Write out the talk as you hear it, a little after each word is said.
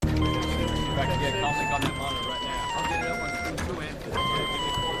I'll make on that monitor right now. I'll get it up on screen 2 and 4. Give me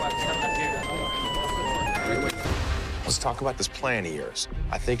 4 by 7 here. Let's talk about this plan of yours.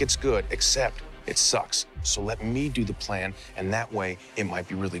 I think it's good, except it sucks. So let me do the plan, and that way it might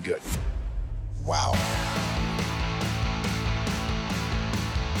be really good. Wow.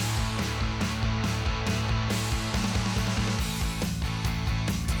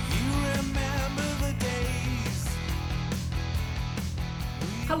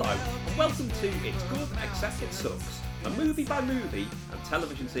 Hello, and welcome to It's Good Except It Sucks, a movie by movie and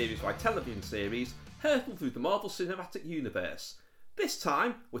television series by television series hurtled through the Marvel Cinematic Universe. This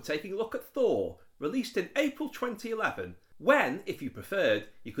time, we're taking a look at Thor, released in April 2011, when, if you preferred,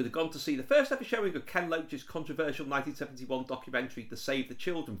 you could have gone to see the first ever showing of Ken Loach's controversial 1971 documentary The Save the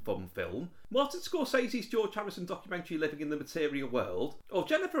Children fun film, Martin Scorsese's George Harrison documentary Living in the Material World, or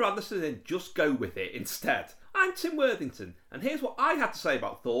Jennifer Aniston in Just Go With It instead. I'm Tim Worthington, and here's what I had to say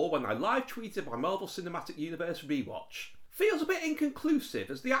about Thor when I live tweeted my Marvel Cinematic Universe rewatch. Feels a bit inconclusive,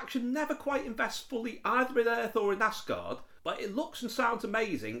 as the action never quite invests fully either in Earth or in Asgard, but it looks and sounds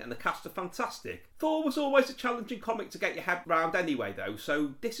amazing and the cast are fantastic. Thor was always a challenging comic to get your head round anyway though,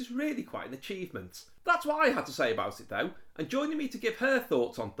 so this is really quite an achievement. That's what I had to say about it though, and joining me to give her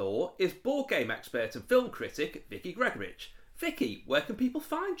thoughts on Thor is board game expert and film critic Vicky Gregorich. Vicky, where can people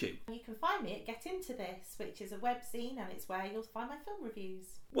find you? You can find me at Get Into This, which is a webzine, and it's where you'll find my film reviews.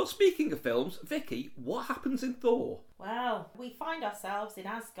 Well, speaking of films, Vicky, what happens in Thor? Well, we find ourselves in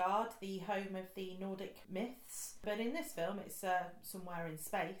Asgard, the home of the Nordic myths, but in this film it's somewhere in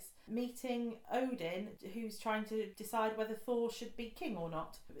space, meeting Odin, who's trying to decide whether Thor should be king or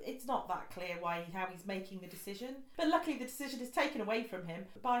not. It's not that clear how he's making the decision, but luckily the decision is taken away from him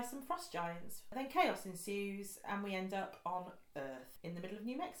by some frost giants. Then chaos ensues and we end up on Earth, in the middle of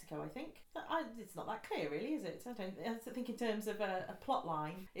New Mexico, I think. It's not that clear really, is it? I think in terms of a plot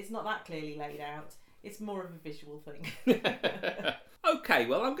line, it's not that clearly laid out. It's more of a visual thing. Okay,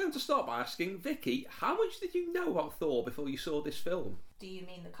 well, I'm going to start by asking, Vicky, how much did you know about Thor before you saw this film? Do you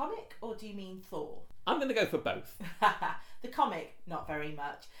mean the comic or do you mean Thor? I'm going to go for both. The comic, not very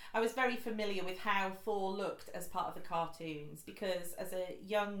much. I was very familiar with how Thor looked as part of the cartoons because as a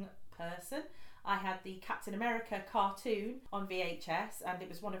young person, I had the Captain America cartoon on VHS, and it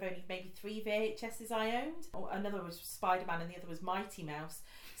was one of only maybe 3 VHSs I owned. Another was Spider-Man and the other was Mighty Mouse.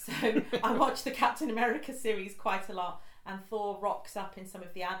 So I watched the Captain America series quite a lot, and Thor rocks up in some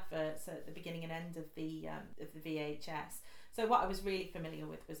of the adverts at the beginning and end of the VHS. So what I was really familiar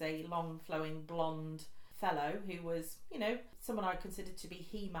with was a long flowing blonde fellow who was, someone I considered to be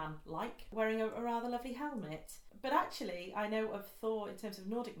He-Man-like, wearing a rather lovely helmet. But actually, I know of Thor in terms of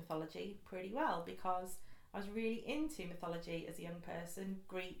Nordic mythology pretty well because I was really into mythology as a young person,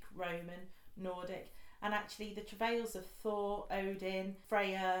 Greek, Roman, Nordic. And actually the travails of Thor, Odin,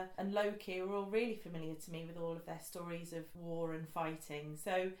 Freya and Loki are all really familiar to me with all of their stories of war and fighting.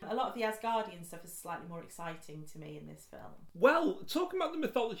 So a lot of the Asgardian stuff is slightly more exciting to me in this film. Well, talking about the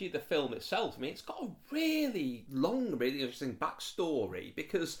mythology of the film itself, it's got a really long, really interesting backstory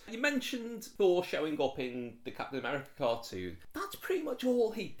because you mentioned Thor showing up in the Captain America cartoon. That's pretty much all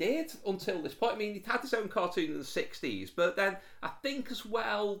he did until this point. He had his own cartoon in the 60s, but then I think as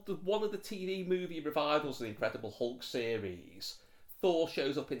well, one of the TV movie revivals of the Incredible Hulk series, Thor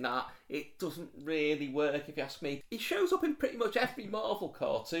shows up in that. It doesn't really work if you ask me. He shows up in pretty much every Marvel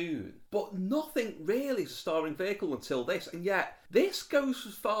cartoon, but nothing really is a starring vehicle until this, and yet this goes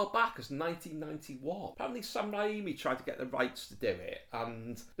as far back as 1991. Apparently Sam Raimi tried to get the rights to do it,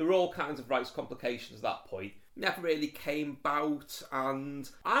 and there were all kinds of rights complications at that point. Never really came about, and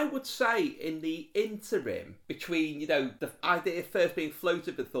I would say in the interim between, the idea first being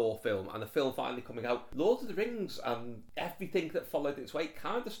floated with the Thor film and the film finally coming out, Lord of the Rings and everything that followed its way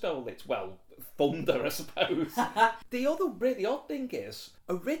kind of stole its, thunder, I suppose. The other really odd thing is,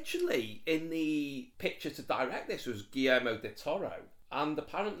 originally in the picture to direct this was Guillermo del Toro. And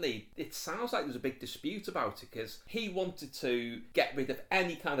apparently, it sounds like there's a big dispute about it because he wanted to get rid of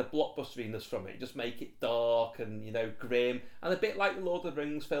any kind of blockbusteriness from it, just make it dark and, grim, and a bit like the Lord of the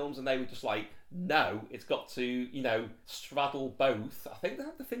Rings films, and they were just like, no, it's got to, straddle both. I think they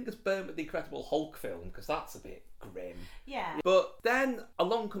had the fingers burnt with the Incredible Hulk film because that's a bit grim. Yeah. But then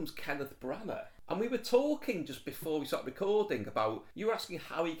along comes Kenneth Branagh. And we were talking just before we started recording about, you were asking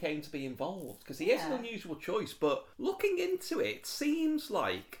how he came to be involved, because he is an unusual choice, but looking into it, it seems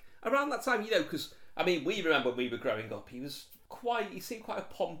like around that time, because, we remember when we were growing up, he seemed quite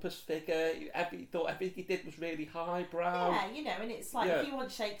a pompous figure. Thought everything he did was really highbrow. Yeah, and it's like, if you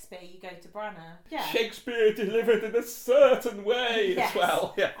want Shakespeare, you go to Branagh. Yeah. Shakespeare delivered in a certain way as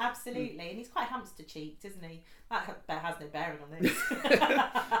well. Yeah. Absolutely. And he's quite hamster-cheeked, isn't he? That has no bearing on this.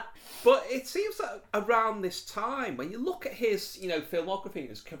 But it seems that around this time, when you look at his, filmography and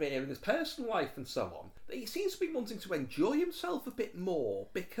his career and his personal life and so on, that he seems to be wanting to enjoy himself a bit more,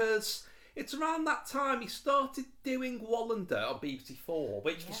 because it's around that time he started doing Wallander on BBC4,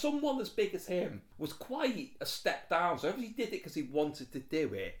 which for someone as big as him was quite a step down. So obviously he did it because he wanted to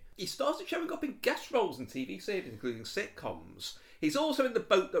do it. He started showing up in guest roles in TV series, including sitcoms. He's also in The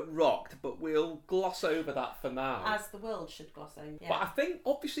Boat That Rocked, but we'll gloss over that for now. As the world should gloss over. Yeah. But I think,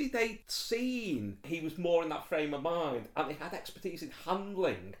 obviously, they'd seen he was more in that frame of mind, and they had expertise in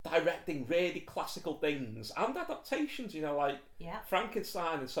handling, directing really classical things, and adaptations, like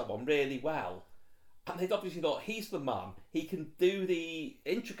Frankenstein and so on, really well. And they'd obviously thought, he's the man, he can do the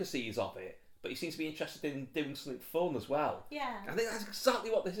intricacies of it, but he seems to be interested in doing something fun as well. Yeah. I think that's exactly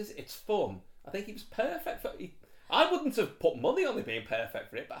what this is. It's fun. I think he was perfect for... I wouldn't have put money on it being perfect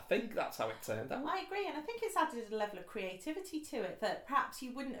for it, but I think that's how it turned out. I agree, and I think it's added a level of creativity to it that perhaps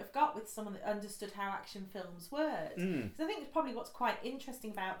you wouldn't have got with someone that understood how action films worked. Because I think it's probably what's quite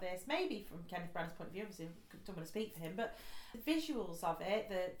interesting about this, maybe from Kenneth Branagh's point of view, obviously I don't want to speak for him, but the visuals of it,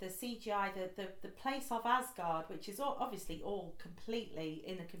 the CGI, the place of Asgard, which is obviously all completely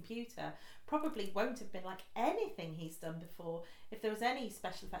in a computer, probably won't have been like anything he's done before. If there was any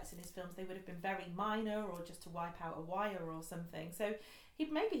special effects in his films, they would have been very minor or just to wipe out a wire or something. So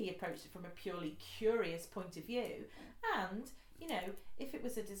maybe he approached it from a purely curious point of view, and if it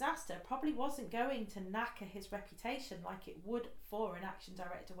was a disaster, probably wasn't going to knacker his reputation like it would for an action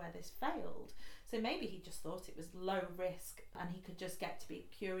director where this failed. So maybe he just thought it was low risk and he could just get to be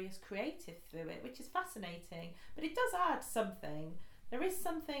curious creative through it, which is fascinating. But it does add something. There is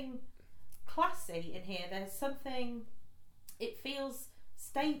something classy in here. There's something, it feels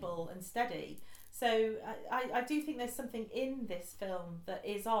stable and steady. So I do think there's something in this film that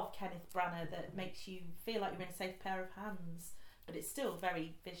is of Kenneth Branagh that makes you feel like you're in a safe pair of hands, but it's still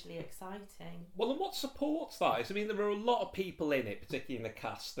very visually exciting. Well, and what supports that is, there are a lot of people in it, particularly in the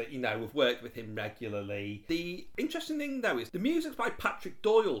cast, that, have worked with him regularly. The interesting thing, though, is the music's by Patrick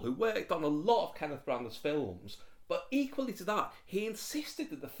Doyle, who worked on a lot of Kenneth Branagh's films. But equally to that, he insisted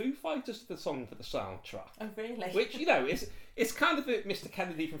that the Foo Fighters did the song for the soundtrack. Oh, really? Which, it's kind of a Mr.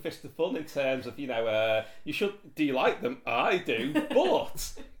 Kennedy from Fist of Fun in terms of, do you like them? I do.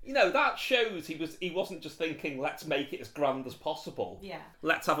 But, that shows he wasn't just thinking, let's make it as grand as possible. Yeah.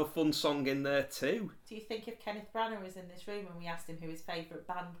 Let's have a fun song in there too. Do you think if Kenneth Branagh was in this room and we asked him who his favourite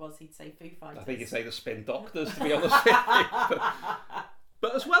band was, he'd say Foo Fighters? I think he'd say the Spin Doctors, to be honest with you.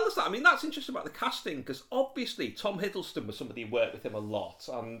 But as well as that, that's interesting about the casting, because obviously Tom Hiddleston was somebody who worked with him a lot,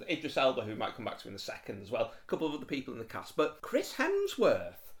 and Idris Elba, who might come back to in a second as well, a couple of other people in the cast. But Chris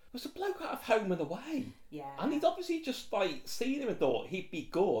Hemsworth was a bloke out of Home and Away. Yeah. And he'd obviously just seen him and thought he'd be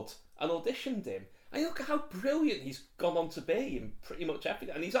good and auditioned him. And look at how brilliant he's gone on to be in pretty much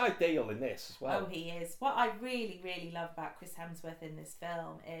everything. And he's ideal in this as well. Oh, he is. What I really, really love about Chris Hemsworth in this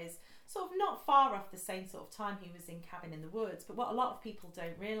film is sort of not far off the same sort of time he was in Cabin in the Woods. But what a lot of people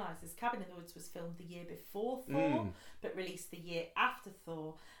don't realise is Cabin in the Woods was filmed the year before Thor, but released the year after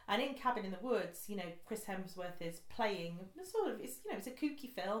Thor. And in Cabin in the Woods, Chris Hemsworth is playing it's a kooky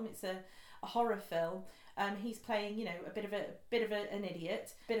film. It's a horror film. He's playing, a bit of an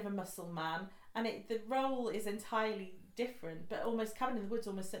idiot, a bit of a muscle man. And the role is entirely different, but almost Cabin in the Woods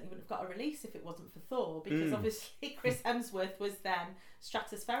almost certainly wouldn't have got a release if it wasn't for Thor, because obviously Chris Hemsworth was then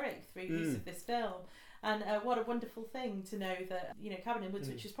stratospheric through use of this film. And what a wonderful thing to know that, Cabin in the Woods,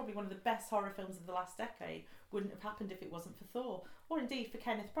 which is probably one of the best horror films of the last decade, wouldn't have happened if it wasn't for Thor. Or indeed for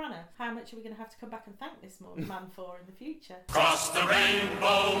Kenneth Branagh. How much are we going to have to come back and thank this man for in the future? Cross the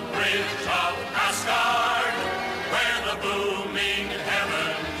rainbow bridge of Asgard, where the booming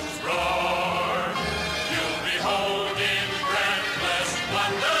heavens roar. You'll behold in breathless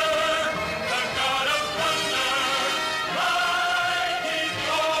wonder the God of thunder, mighty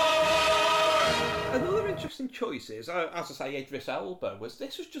Thor. Another interesting choice is, as I say, Idris Elba, was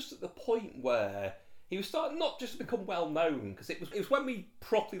just at the point where he was starting not just to become well known, because it was when we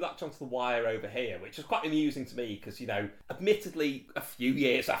properly latched onto The Wire over here, which was quite amusing to me, because, admittedly a few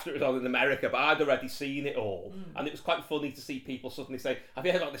years after it was on in America, but I'd already seen it all. And it was quite funny to see people suddenly say, have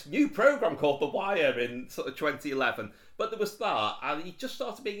you heard about this new programme called The Wire in sort of 2011? But there was that, and he just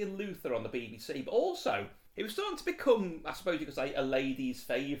started being in Luther on the BBC, but also he was starting to become, I suppose you could say, a lady's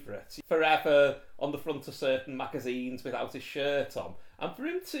favourite. Forever on the front of certain magazines without his shirt on. And for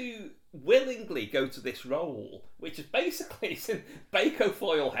him to willingly go to this role, which is basically in Baco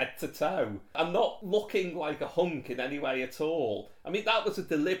foil head to toe, and not looking like a hunk in any way at all. That was a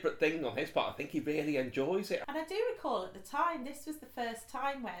deliberate thing on his part. I think he really enjoys it. And I do recall at the time, this was the first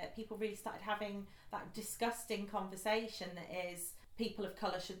time where people really started having that disgusting conversation that is people of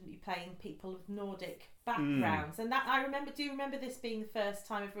colour shouldn't be playing people of Nordic backgrounds. And that I do remember this being the first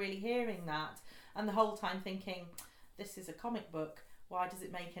time of really hearing that, and the whole time thinking, this is a comic book. Why does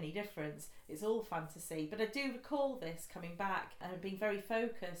it make any difference? It's all fantasy. But I do recall this coming back and being very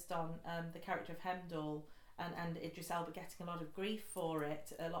focused on the character of Heimdall and Idris Elba getting a lot of grief for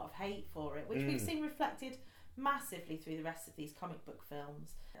it, a lot of hate for it, which we've seen reflected massively through the rest of these comic book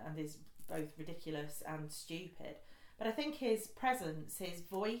films, and is both ridiculous and stupid. But I think his presence, his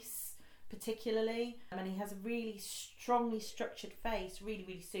voice particularly, and he has a really strongly structured face, really,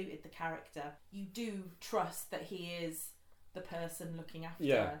 really suited the character. You do trust that he is the person looking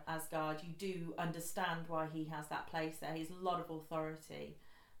after Asgard. You do understand why he has that place there. He has a lot of authority.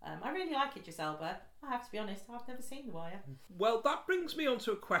 I really like Idris Elba. I have to be honest, I've never seen The Wire. Well, that brings me on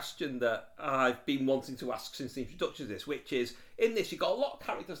to a question that I've been wanting to ask since the introduction of this, which is, in this, you've got a lot of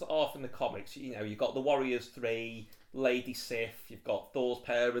characters that are from the comics. You know, you've got the Warriors 3, Lady Sif, you've got Thor's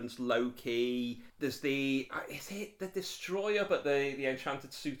parents, Loki, there's the, is it the Destroyer, but the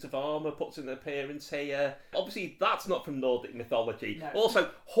enchanted suit of armour puts in an appearance here. Obviously, that's not from Nordic mythology. No.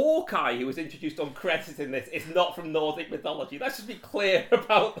 Also, Hawkeye, who was introduced uncredited in this, is not from Nordic mythology. Let's just be clear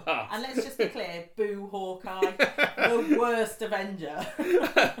about that. And let's just be clear, boo Hawkeye, the worst Avenger.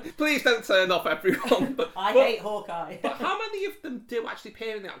 Please don't turn off everyone. But I hate Hawkeye. But how many of them do actually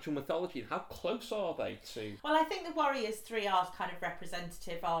appear in the actual mythology, and how close are they to? Well, I think the Warriors 3 are kind of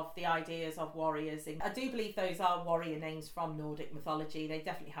representative of the ideas of warriors. I do believe those are warrior names from Nordic mythology. They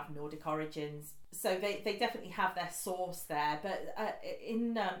definitely have Nordic origins, so they definitely have their source there. But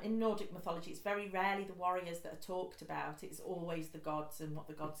in Nordic mythology, it's very rarely the warriors that are talked about. It's always the gods and what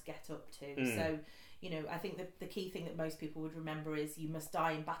the gods get up to. So, you know, I think the key thing that most people would remember is you must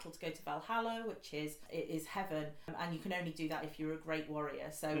die in battle to go to Valhalla, which is heaven, and you can only do that if you're a great warrior.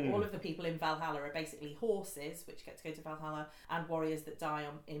 So all of the people in Valhalla are basically horses, which get to go to Valhalla, and warriors that die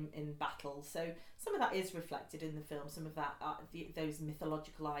in battle. So some of that is reflected in the film, some of that those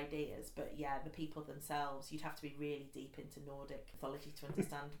mythological ideas, but yeah, the people themselves, you'd have to be really deep into Nordic mythology to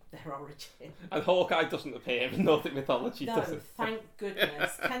understand their origin. And Hawkeye doesn't appear in Nordic mythology, no, does it? Thank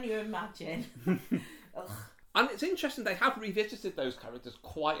goodness. Can you imagine? Ugh. And it's interesting, they have revisited those characters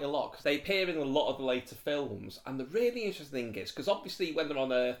quite a lot, because they appear in a lot of the later films. And the really interesting thing is, because obviously when they're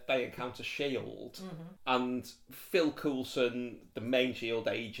on Earth, they encounter S.H.I.E.L.D. And Phil Coulson, the main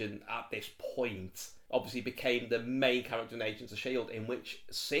S.H.I.E.L.D. agent at this point, obviously became the main character in Agents of S.H.I.E.L.D., in which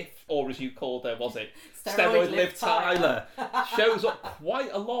Sif, or as you called her, was it? Steroid Liv Tyler, shows up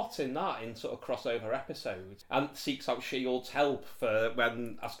quite a lot in sort of crossover episodes, and seeks out S.H.I.E.L.D.'s help for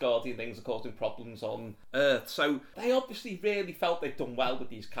when Asgardian things are causing problems on Earth. So they obviously really felt they'd done well with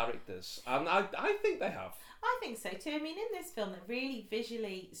these characters, and I think they have. I think so too. I mean, in this film, they're really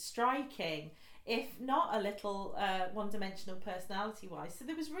visually striking, if not a little one-dimensional personality-wise, so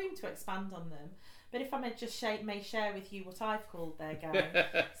there was room to expand on them. But if I may just share with you what I've called their gang.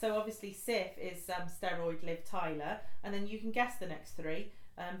 So obviously Sif is Steroid Liv Tyler, and then you can guess the next three.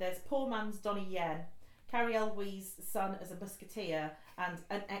 There's Poor Man's Donnie Yen, Carrie Elwes' son as a musketeer, and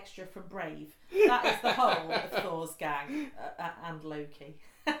an extra from Brave. That is the whole of Thor's gang, and Loki.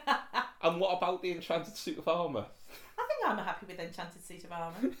 And what about the enchanted suit of armour? I think I'm happy with Enchanted Suit of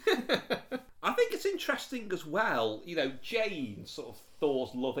Armour. I think it's interesting as well, you know, Jane, sort of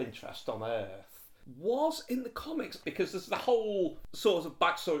Thor's love interest on Earth, was in the comics, because there's the whole sort of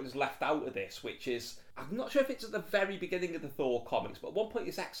backstory that's left out of this, which is, I'm not sure if it's at the very beginning of the Thor comics, but at one point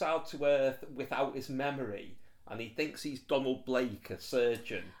he's exiled to Earth without his memory, and he thinks he's Donald Blake, a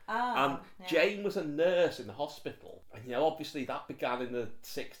surgeon. And Jane was a nurse in the hospital. And, you know, obviously that began in the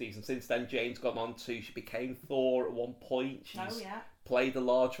 60s, and since then Jane's gone on to, she became Thor at one point. She's played a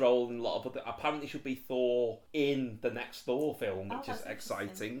large role in a lot of other... Apparently she'll be Thor in the next Thor film, which is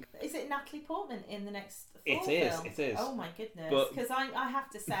exciting. Is it Natalie Portman in the next Thor film? It is. Oh my goodness. Because I have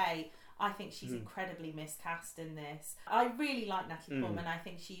to say, I think she's incredibly miscast in this. I really like Natalie Portman. I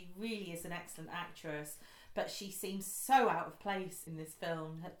think she really is an excellent actress. But she seems so out of place in this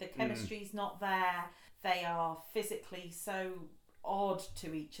film. The chemistry's not there. They are physically so odd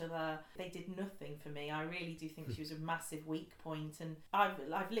to each other. They did nothing for me. I really do think she was a massive weak point, and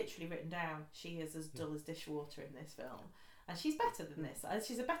I've literally written down she is as dull as dishwater in this film. And she's better than this.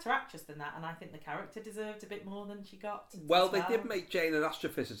 She's a better actress than that, and I think the character deserved a bit more than she got. Well, they did make Jane an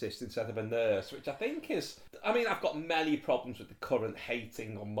astrophysicist instead of a nurse, which I think is... I mean, I've got many problems with the current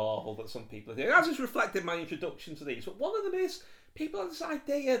hating on Marvel that some people are doing, as is reflected in my introduction to these, but one of them is people have this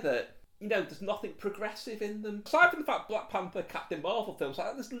idea that, you know, there's nothing progressive in them. Aside from the fact Black Panther, Captain Marvel films,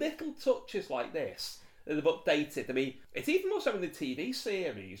 like, there's little touches like this they've updated. I mean, it's even more so in the TV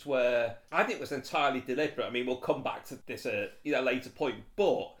series where I think it was entirely deliberate. I mean, we'll come back to this at a later point,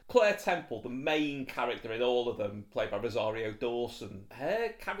 but Claire Temple, the main character in all of them, played by Rosario Dawson, her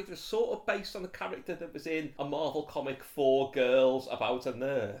character is sort of based on the character that was in a Marvel comic for girls about a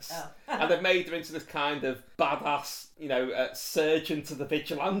nurse. Oh. And they've made her into this kind of badass, surgeon to the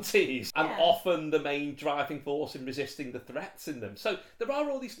vigilantes, and Yeah. often the main driving force in resisting the threats in them. So there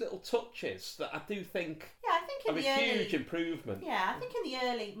are all these little touches that I do think Yeah, I think in are a the early... huge improvement. Yeah, I think in the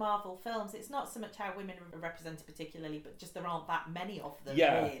early Marvel films, it's not so much how women are represented particularly, but just there aren't that many of them,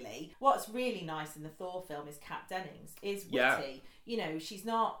 Yeah. really. What's really nice in the Thor film is Kat Dennings is witty. Yeah. She's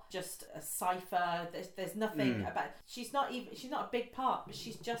not just a cipher. There's nothing about. She's not a big part, but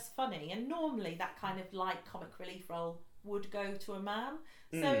she's just funny. And normally that kind of light comic relief role would go to a man.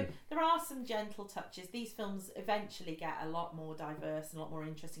 So there are some gentle touches. These films eventually get a lot more diverse and a lot more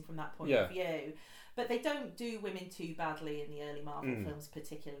interesting from that point of view. But they don't do women too badly in the early Marvel films,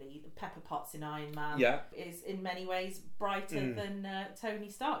 particularly. Pepper Potts in Iron Man is in many ways brighter than Tony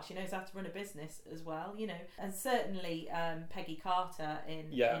Stark. She knows how to run a business as well, And certainly Peggy Carter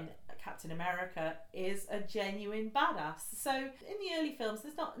in Captain America is a genuine badass. So in the early films,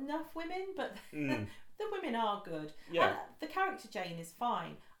 there's not enough women, but the women are good. Yeah. And the character Jane is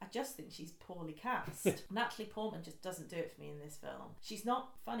fine. I just think she's poorly cast. Natalie Portman just doesn't do it for me in this film. She's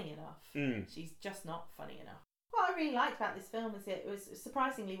not funny enough. She's just not funny enough. What I really liked about this film is it was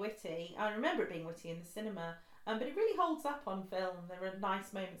surprisingly witty. I remember it being witty in the cinema, but it really holds up on film. There are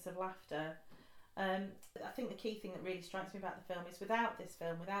nice moments of laughter. I think the key thing that really strikes me about the film is without this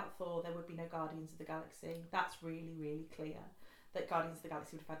film, without Thor, there would be no Guardians of the Galaxy. That's really, really clear. That Guardians of the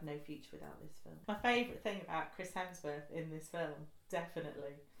Galaxy would have had no future without this film. My favourite thing about Chris Hemsworth in this film,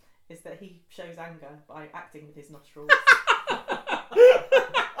 definitely, is that he shows anger by acting with his nostrils.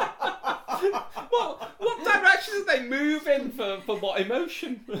 What direction do they move in for what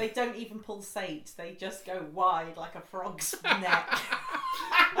emotion? They don't even pulsate, they just go wide like a frog's neck.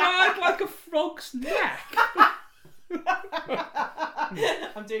 Wide like a frog's neck?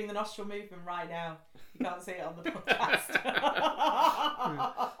 I'm doing the nostril movement right now. You can't see it on the podcast.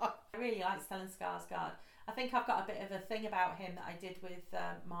 I really like Stellan Skarsgård. I think I've got a bit of a thing about him that I did with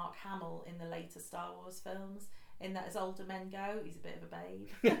Mark Hamill in the later Star Wars films, in that as older men go, he's a bit of a babe.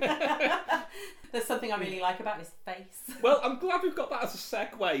 There's something I really like about his face. Well, I'm glad we've got that as a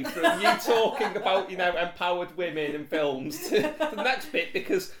segue from you talking about, empowered women in films to the next bit,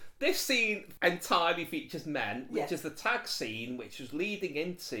 because this scene entirely features men, which is the tag scene, which was leading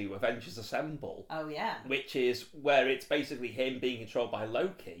into Avengers Assemble. Oh, yeah. Which is where it's basically him being controlled by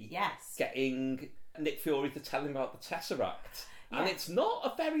Loki. Yes. Getting Nick Fury to tell him about the Tesseract. And Yes. it's not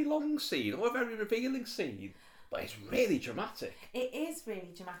a very long scene or a very revealing scene, but it's really dramatic. It is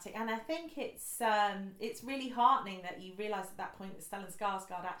really dramatic, and I think it's really heartening that you realise at that point that Stellan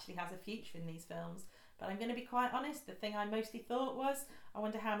Skarsgård actually has a future in these films. But I'm going to be quite honest, the thing I mostly thought was, I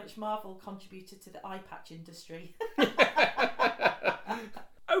wonder how much Marvel contributed to the eye patch industry.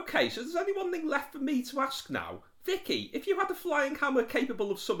 Okay, so there's only one thing left for me to ask now. Vicky, if you had a flying hammer capable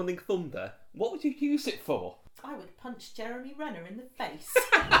of summoning thunder, what would you use it for? I would punch Jeremy Renner in the face.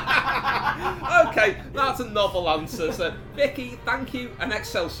 Okay, that's a novel answer. So, Vicky, thank you, and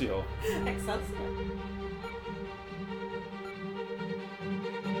Excelsior. Excelsior.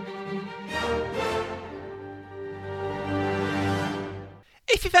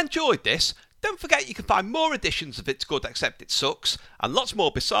 If you've enjoyed this, don't forget you can find more editions of It's Good Except It Sucks, and lots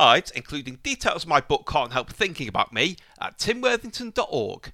more besides, including details of my book Can't Help Thinking About Me, at timworthington.org.